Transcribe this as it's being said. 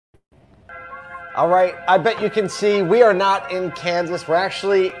All right, I bet you can see we are not in Kansas. We're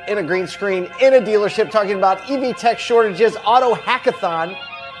actually in a green screen in a dealership talking about EV tech shortages, auto hackathon,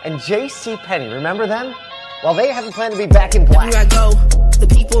 and J.C. Penney. Remember them? Well, they have a plan to be back in black. Where I go, the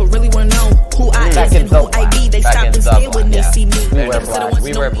people really want to know who I am and who I be. They stop and stare when they see me.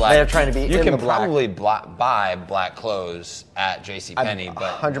 We wear black. They're trying to be in the black. You can probably buy black clothes at J.C. Penney,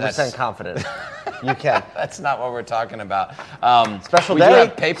 but 100% confident you can. That's not what we're talking about. Special we day. We do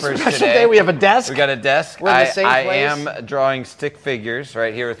have papers Special today. day. We have a desk. We got a desk. We're in the same place. I am drawing stick figures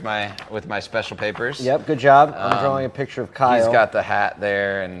right here with my special papers. Yep, good job. I'm drawing a picture of Kyle. He's got the hat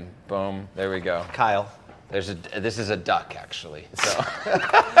there, and boom, there we go. Kyle. This is a duck, actually. So.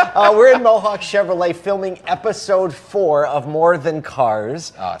 We're in Mohawk Chevrolet filming episode 4 of More Than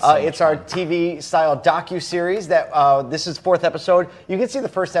Cars. It's our TV-style docu-series. This is 4th episode. You can see the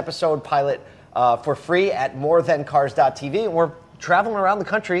first episode pilot for free at morethancars.tv. And we're traveling around the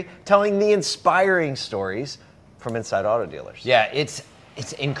country telling the inspiring stories from inside auto dealers. Yeah, it's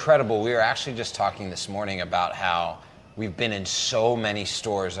incredible. We were actually just talking this morning about how we've been in so many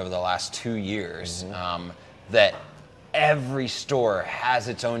stores over the last 2 years that every store has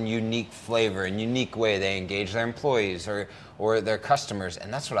its own unique flavor and unique way they engage their employees or their customers.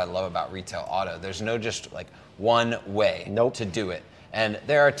 And that's what I love about retail auto. There's no just like one way to do it. And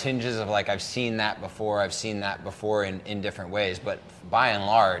there are tinges of like, I've seen that before in different ways. But by and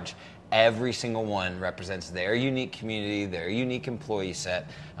large, every single one represents their unique community, their unique employee set,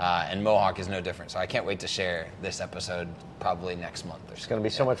 and Mohawk is no different. So I can't wait to share this episode probably next month. It's going to be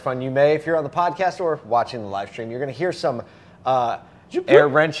so much fun. You may, if you're on the podcast or watching the live stream, you're going to hear some air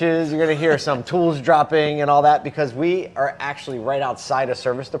wrenches, you're going to hear some tools dropping and all that because we are actually right outside a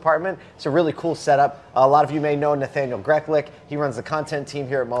service department. It's a really cool setup. A lot of you may know Nathaniel Greklich. He runs the content team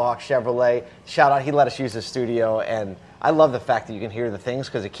here at Mohawk Chevrolet. Shout out, he let us use his studio, and I love the fact that you can hear the things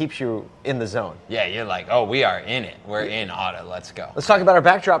because it keeps you in the zone. Yeah, you're like, oh, we are in it. We're in auto. Let's go. Let's talk about our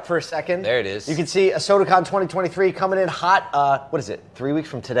backdrop for a second. There it is. You can see ASOTACon 2023 coming in hot. What is it? 3 weeks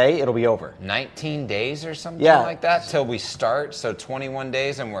from today, it'll be over. 19 days or something like that till we start. So 21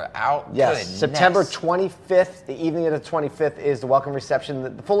 days and we're out. Yes, Goodness. September 25th, the evening of the 25th is the welcome reception.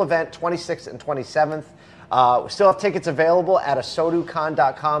 The full event, 26th and 27th. We still have tickets available at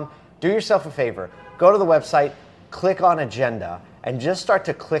ASOTACon.com. Do yourself a favor. Go to the website, click on agenda, and just start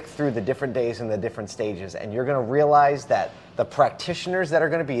to click through the different days and the different stages, and you're going to realize that the practitioners that are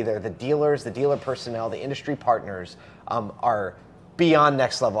going to be there, the dealers, the dealer personnel, the industry partners, are beyond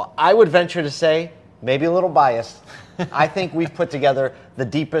next level. I would venture to say, maybe a little biased, I think we've put together the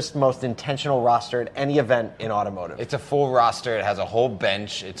deepest, most intentional roster at any event in automotive. It's a full roster. It has a whole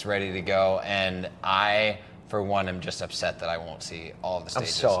bench. It's ready to go, and I, for one, I'm just upset that I won't see all of the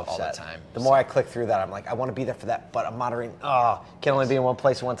stages all the time. The more I click through that, I'm like, I want to be there for that, but I'm monitoring, can only be in one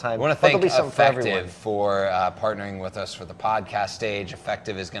place at one time. I want to thank Effective for partnering with us for the podcast stage.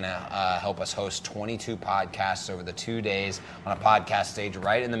 Effective is going to help us host 22 podcasts over the 2 days on a podcast stage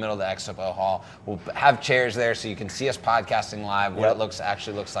right in the middle of the expo hall. We'll have chairs there so you can see us podcasting live, what it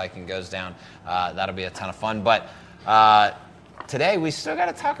actually looks like and goes down. That'll be a ton of fun. But today, we still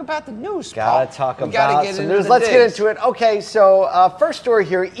got to talk about the news, Paul. Got to talk about some news. Let's get into it. Okay, so first story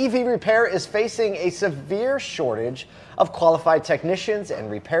here. EV repair is facing a severe shortage of qualified technicians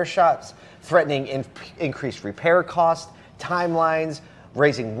and repair shops, threatening increased repair costs, timelines,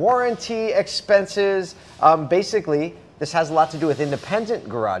 raising warranty expenses. Basically, this has a lot to do with independent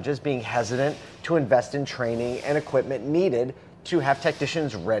garages being hesitant to invest in training and equipment needed to have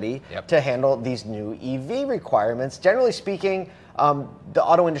technicians ready to handle these new EV requirements. Generally speaking, the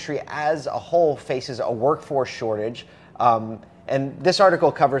auto industry as a whole faces a workforce shortage. And this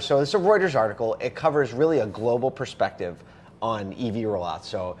article covers, so this is a Reuters article, it covers really a global perspective on EV rollouts.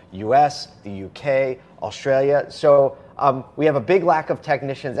 So US, the UK, Australia. So we have a big lack of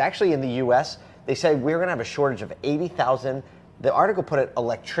technicians. Actually in the US, they said we're gonna have a shortage of 80,000, the article put it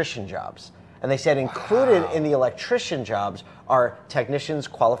electrician jobs. And they said included in the electrician jobs are technicians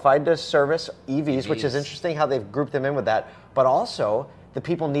qualified to service EVs, which is interesting how they've grouped them in with that, but also the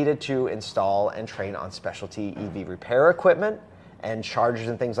people needed to install and train on specialty EV repair equipment and chargers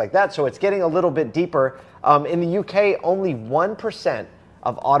and things like that. So it's getting a little bit deeper. In the UK, only 1%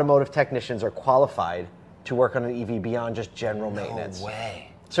 of automotive technicians are qualified to work on an EV beyond just general maintenance. No way.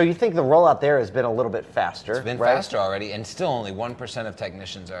 So you think the rollout there has been a little bit faster? It's been faster already, and still only 1% of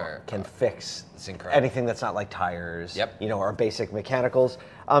technicians can fix incredible. Anything that's not like tires, or basic mechanicals.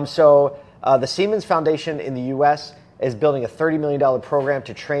 So the Siemens Foundation in the U.S. is building a $30 million program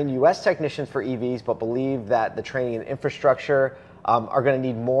to train U.S. technicians for EVs, but believe that the training and infrastructure are going to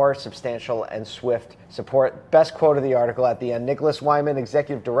need more substantial and swift support. Best quote of the article at the end. Nicholas Wyman,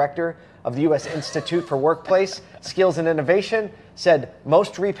 Executive Director of the U.S. Institute for Workplace Skills and Innovation, said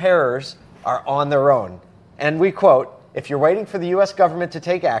most repairers are on their own. And we quote, "If you're waiting for the U.S. government to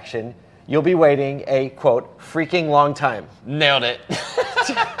take action, you'll be waiting a, quote, freaking long time." Nailed it.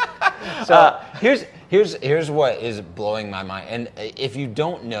 So here's what is blowing my mind. And if you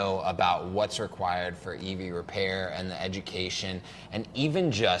don't know about what's required for EV repair and the education, and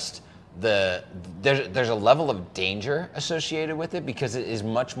even just there's a level of danger associated with it, because it is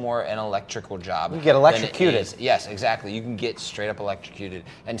much more an electrical job. You get electrocuted. Yes, exactly. You can get straight up electrocuted.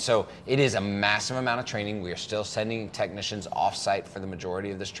 And so it is a massive amount of training. We are still sending technicians off-site for the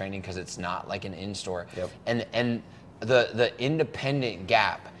majority of this training, because it's not like an in-store. Yep. And the independent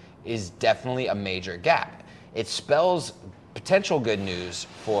gap is definitely a major gap. It spells potential good news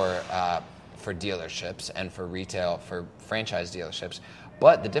for dealerships and for retail, for franchise dealerships.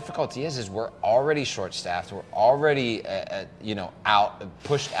 But the difficulty is we're already short-staffed. We're already,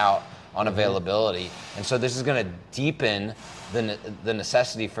 pushed out on availability, and so this is going to deepen the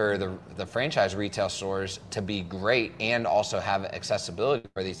necessity for the franchise retail stores to be great and also have accessibility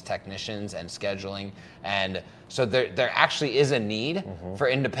for these technicians and scheduling. And so there actually is a need for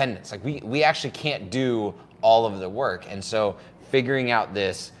independence. Like we actually can't do all of the work, and so figuring out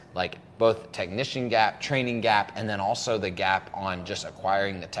this, like, both technician gap, training gap, and then also the gap on just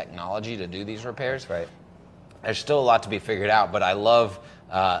acquiring the technology to do these repairs. That's right. There's still a lot to be figured out, but I love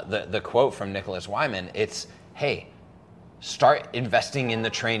the quote from Nicholas Wyman. It's, hey, start investing in the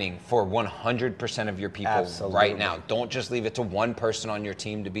training for 100% of your people right now. Don't just leave it to one person on your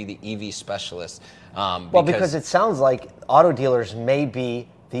team to be the EV specialist. Because it sounds like auto dealers may be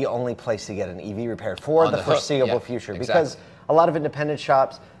the only place to get an EV repair for the foreseeable future. Exactly. Because a lot of independent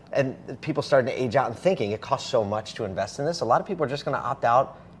shops and people starting to age out and thinking it costs so much to invest in this, a lot of people are just going to opt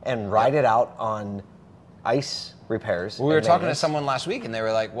out and ride it out on ICE repairs. We were talking to someone last week, and they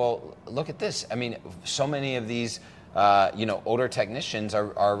were like, well, look at this. I mean, so many of these older technicians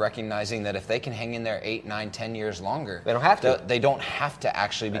are recognizing that if they can hang in there 8, 9, 10 years longer, they don't have to. They don't have to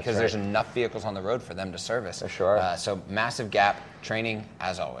actually, because That's right. there's enough vehicles on the road for them to service. For sure. So massive gap, training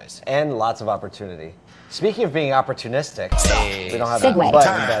as always. And lots of opportunity. Speaking of being opportunistic, we don't have Segue. a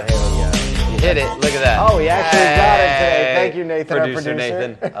button, but here we go. You hit it. Look at that. Oh, we actually got it today. Thank you, Nathan, our producer.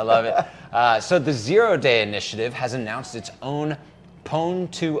 Nathan. I love it. So the 0 Day Initiative has announced its own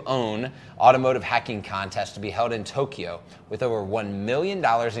Pwn to Own automotive hacking contest to be held in Tokyo with over $1 million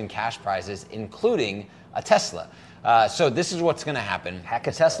in cash prizes, including a Tesla. So this is what's going to happen. Hack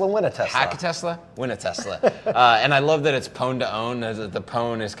a Tesla, win a Tesla. Hack a Tesla, win a Tesla. And I love that it's Pwn to Own. The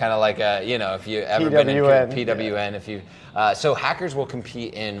Pwn is kind of like a, if you ever been in PWN, if you. So hackers will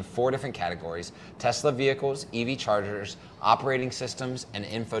compete in 4 different categories: Tesla vehicles, EV chargers, operating systems, and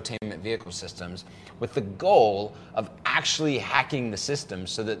infotainment vehicle systems, with the goal of actually hacking the system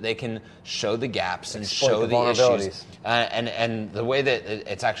so that they can show the gaps and show the issues. And the way that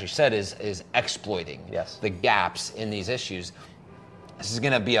it's actually said is exploiting the gaps in these issues. This is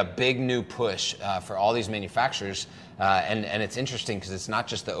going to be a big new push for all these manufacturers. And it's interesting because it's not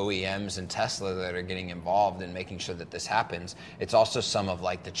just the OEMs and Tesla that are getting involved in making sure that this happens. It's also some of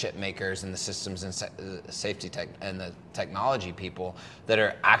like the chip makers and the systems and safety tech and the technology people that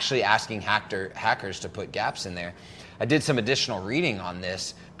are actually asking hackers to put gaps in there. I did some additional reading on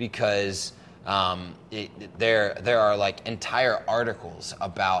this because there are like entire articles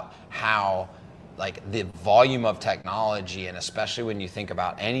about how like the volume of technology, and especially when you think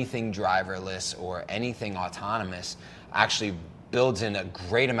about anything driverless or anything autonomous, actually builds in a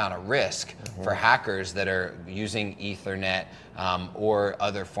great amount of risk for hackers that are using Ethernet or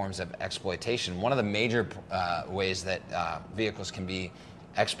other forms of exploitation. One of the major ways that vehicles can be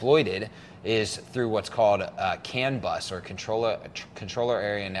exploited is through what's called CAN bus, or controller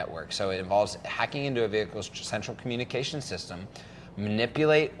area network. So it involves hacking into a vehicle's central communication system,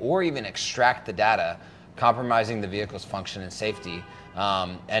 manipulate or even extract the data, compromising the vehicle's function and safety.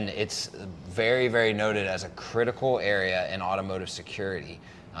 And it's very, very noted as a critical area in automotive security.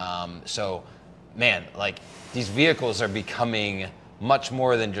 So, man, like these vehicles are becoming much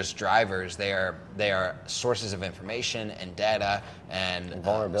more than just drivers. They are sources of information and data and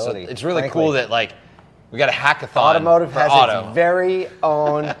vulnerability. So it's really cool that like we got a hackathon. Automotive has its very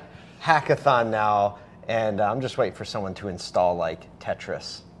own hackathon now. And I'm just waiting for someone to install like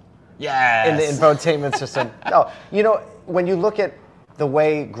Tetris in the infotainment system. No, when you look at the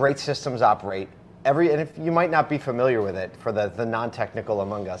way great systems operate, and if you might not be familiar with it for the non-technical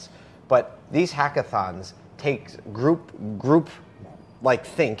among us, but these hackathons take group like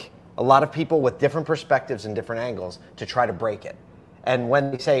think a lot of people with different perspectives and different angles to try to break it. And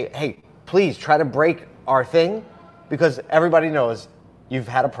when they say, hey, please try to break our thing, because everybody knows you've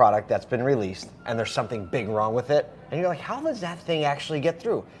had a product that's been released and there's something big wrong with it. And you're like, how does that thing actually get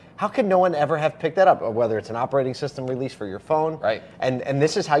through? How could no one ever have picked that up? Or whether it's an operating system release for your phone. Right. And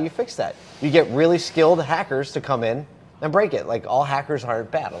this is how you fix that. You get really skilled hackers to come in and break it. Like, all hackers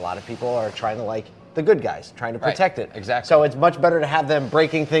aren't bad. A lot of people are trying to, like, the good guys, trying to protect it. Exactly. So it's much better to have them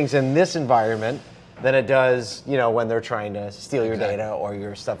breaking things in this environment than it does, when they're trying to steal your data or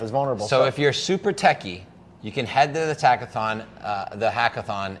your stuff is vulnerable. So if you're super techie, you can head to the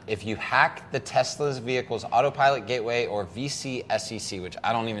hackathon. If you hack the Tesla's vehicle's autopilot gateway or VCSEC, which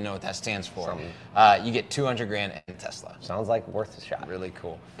I don't even know what that stands for, you get $200,000 in Tesla. Sounds like worth a shot. Really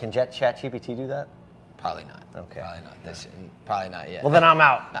cool. Can ChatGPT do that? Probably not. Okay. Probably not yet. Well, then I'm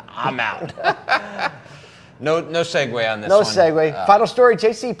out. I'm out. No segue on this one. No segue. Final story,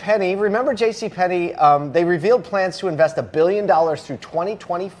 Penney. Remember Penney? They revealed plans to invest $1 billion through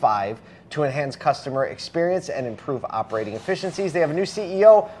 2025 to enhance customer experience and improve operating efficiencies. They have a new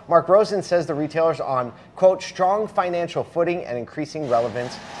CEO. Mark Rosen says the retailer's on, quote, strong financial footing and increasing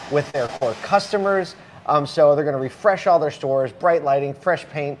relevance with their core customers. So they're going to refresh all their stores, bright lighting, fresh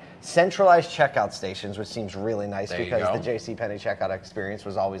paint, centralized checkout stations, which seems really nice because the JCPenney checkout experience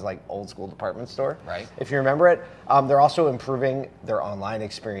was always like old school department store. Right. If you remember it. They're also improving their online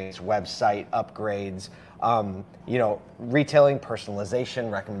experience, website upgrades, retailing, personalization,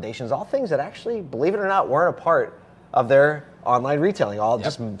 recommendations, all things that actually, believe it or not, weren't a part of their online retailing.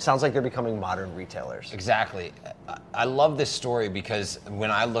 Just sounds like they're becoming modern retailers. Exactly. I love this story because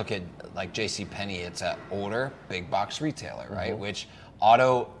when I look at like JCPenney, it's an older big box retailer, right? Which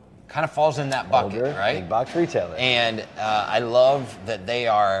auto kind of falls in that bucket, right? Big box retailer. And I love that they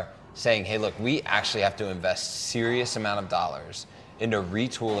are saying, hey, look, we actually have to invest serious amount of dollars into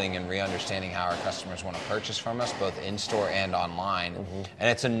retooling and re-understanding how our customers want to purchase from us, both in-store and online. And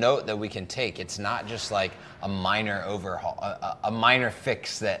it's a note that we can take. It's not just like a minor overhaul, a minor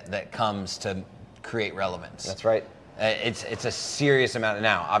fix that comes to create relevance. That's right. It's a serious amount.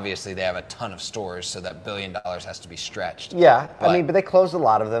 Now, obviously, they have a ton of stores, so that $1 billion has to be stretched. Yeah, but they closed a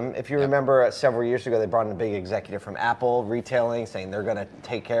lot of them. If you remember, several years ago, they brought in a big executive from Apple retailing, saying they're going to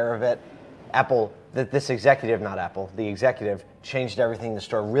take care of it. The executive changed everything in the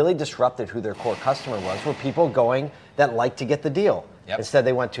store, really disrupted who their core customer was, were people going that like to get the deal. Instead,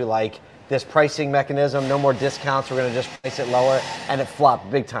 they went to like this pricing mechanism, no more discounts, we're going to just price it lower, and it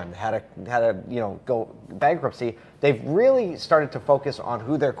flopped big time. They had to go bankruptcy. They've really started to focus on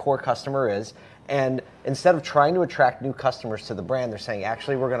who their core customer is, and instead of trying to attract new customers to the brand, they're saying,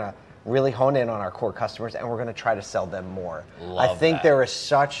 actually, we're going to really hone in on our core customers, and we're going to try to sell them more. I think there is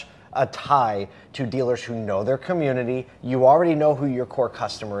such a tie to dealers who know their community. You already know who your core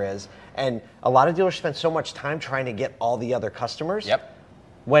customer is. And a lot of dealers spend so much time trying to get all the other customers.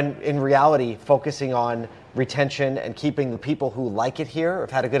 When in reality, focusing on retention and keeping the people who like it here,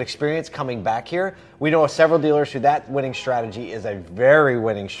 have had a good experience coming back here. We know of several dealers who that winning strategy is a very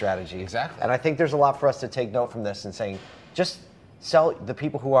winning strategy. Exactly. And I think there's a lot for us to take note from this and saying, just sell the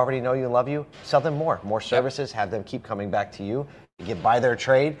people who already know you and love you, sell them more services, have them keep coming back to you. Buy their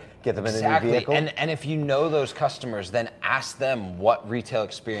trade, get them in a new vehicle. And if you know those customers, then ask them what retail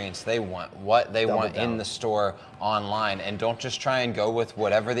experience they want, what they want in the store, online, and don't just try and go with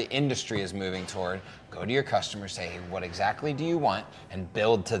whatever the industry is moving toward. Go to your customers, say, hey, what exactly do you want, and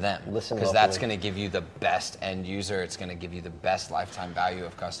build to them. Listen, because that's going to give you the best end user. It's going to give you the best lifetime value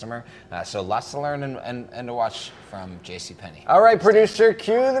of customer. So lots to learn and to watch from JCPenney. All right, producer,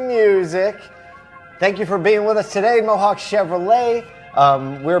 cue the music. Thank you for being with us today, Mohawk Chevrolet.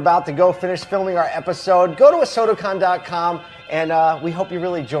 We're about to go finish filming our episode. Go to asotocon.com, and we hope you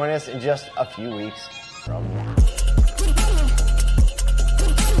really join us in just a few weeks from now.